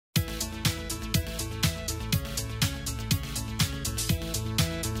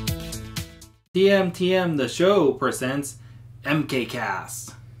TMTM the show presents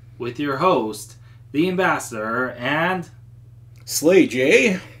MKcast with your host, the Ambassador, and Slay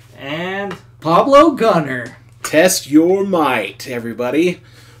J. and Pablo Gunner. Test your might, everybody.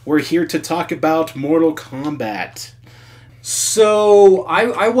 We're here to talk about Mortal Kombat. So,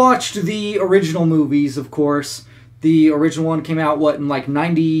 I watched the original movies, of course. The original one came out, in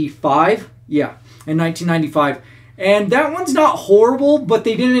 95? Yeah, in 1995. And that one's not horrible, but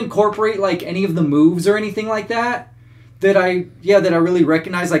they didn't incorporate, any of the moves or anything like that. That I really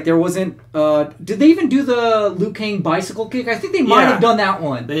recognized. There wasn't... did they even do the Liu Kang bicycle kick? I think they might have done that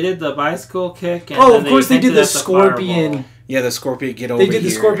one. They did the bicycle kick. And of course they did the scorpion. Yeah, the scorpion get over here. They did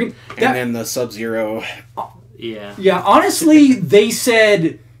the scorpion. And then the Sub-Zero. Yeah. Yeah, honestly, they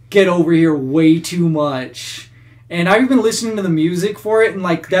said, get over here way too much. And I've been listening to the music for it, and,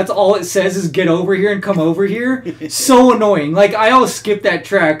 that's all it says is get over here and come over here. So annoying. I always skip that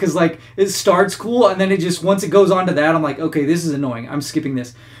track, because, it starts cool, and then it just, once it goes on to that, I'm like, okay, this is annoying. I'm skipping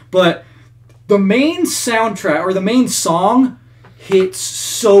this. But the main soundtrack, or the main song, hits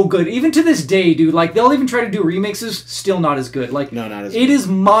so good. Even to this day, dude. They'll even try to do remixes, still not as good. No, not as good. It is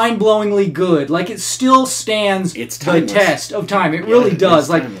mind-blowingly good. It still stands the test of time. It really does.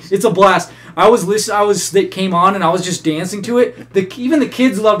 It's a blast. That came on and I was just dancing to it. Even the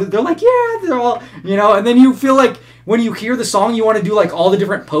kids loved it. They're like, yeah, they're all, and then you feel like when you hear the song, you want to do all the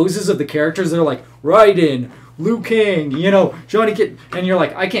different poses of the characters. They're like, Raiden, Liu Kang, Johnny Kid, and you're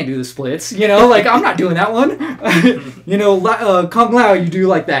like, I can't do the splits, I'm not doing that one. Kung Lao, you do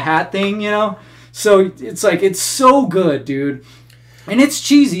the hat thing, So it's so good, dude. And it's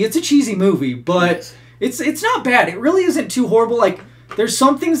cheesy. It's a cheesy movie, but it's not bad. It really isn't too horrible. There's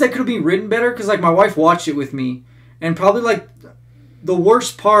some things that could have been written better, because, my wife watched it with me. And probably, the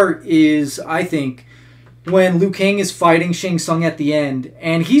worst part is, I think, when Liu Kang is fighting Shang Tsung at the end.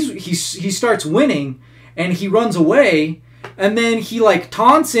 And he starts winning, and he runs away. And then he,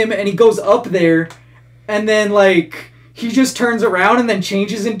 taunts him, and he goes up there. And then, he just turns around and then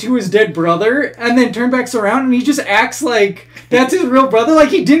changes into his dead brother. And then turns back around, and he just acts like that's his real brother.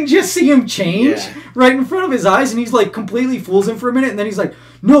 He didn't just see him change right in front of his eyes. And he's, completely fools him for a minute. And then he's like,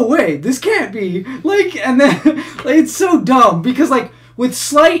 no way, this can't be. And then, it's so dumb. Because, with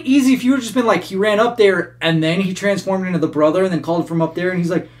slight easy, if you would have just been he ran up there, and then he transformed into the brother, and then called from up there, and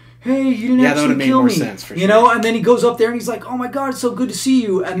he's like, hey, you didn't actually kill me. Sense for sure. And then he goes up there, and he's like, oh my god, it's so good to see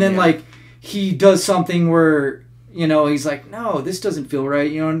you. And then, he does something where... he's like, no, this doesn't feel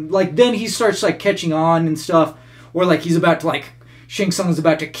right, and, then he starts, catching on and stuff, or, he's about to, Shang Tsung's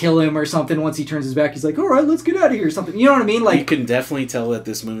about to kill him or something. Once he turns his back, he's like, all right, let's get out of here or something. You know what I mean? You can definitely tell that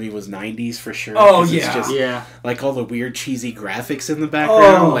this movie was 90s for sure. Oh, yeah. It's just, yeah. All the weird, cheesy graphics in the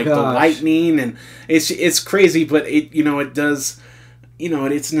background, the lightning, and it's crazy, but it does...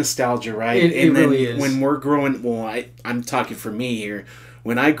 it's nostalgia, right? It really is. When we're growing... Well, I'm talking for me here.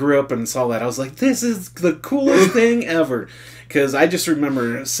 When I grew up and saw that, I was like, this is the coolest thing ever. Because I just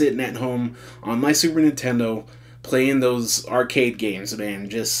remember sitting at home on my Super Nintendo playing those arcade games, man.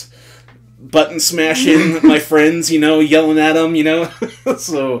 Just button smashing my friends, yelling at them,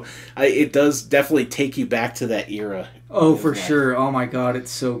 So it does definitely take you back to that era. Oh, for sure. Oh, my God. It's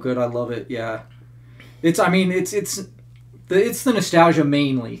so good. I love it. Yeah. It's the nostalgia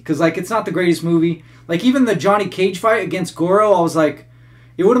mainly. Because, it's not the greatest movie. Even the Johnny Cage fight against Goro, I was like...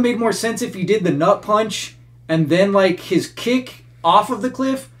 It would have made more sense if he did the nut punch and then, his kick off of the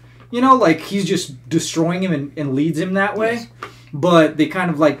cliff. He's just destroying him and leads him that way. Yes. But they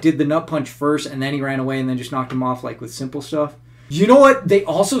kind of, did the nut punch first, and then he ran away and then just knocked him off, with simple stuff. You know what? They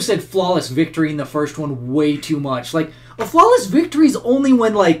also said flawless victory in the first one way too much. A flawless victory is only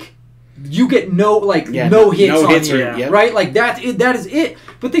when, you get no hits on you, right? That is it.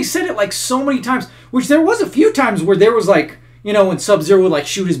 But they said it, so many times, which there was a few times where there was, when Sub-Zero would,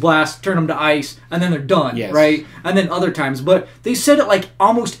 shoot his blast, turn him to ice, and then they're done, right? And then other times. But they said it,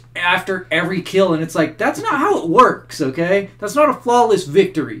 almost after every kill, and it's that's not how it works, okay? That's not a flawless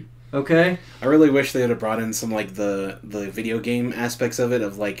victory, okay? I really wish they would have brought in some, the video game aspects of it,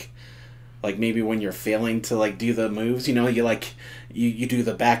 of, maybe when you're failing to, do the moves, you you do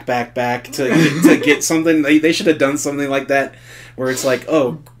the back to get something. They should have done something like that, where it's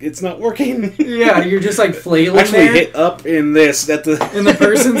oh, it's not working. Yeah, you're just flailing. Actually, hit up in this and the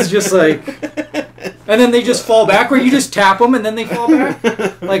person's just and then they just fall back, where you just tap them and then they fall back.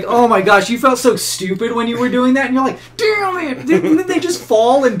 Oh my gosh, you felt so stupid when you were doing that, and you're like, damn it! And then they just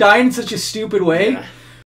fall and die in such a stupid way. Yeah.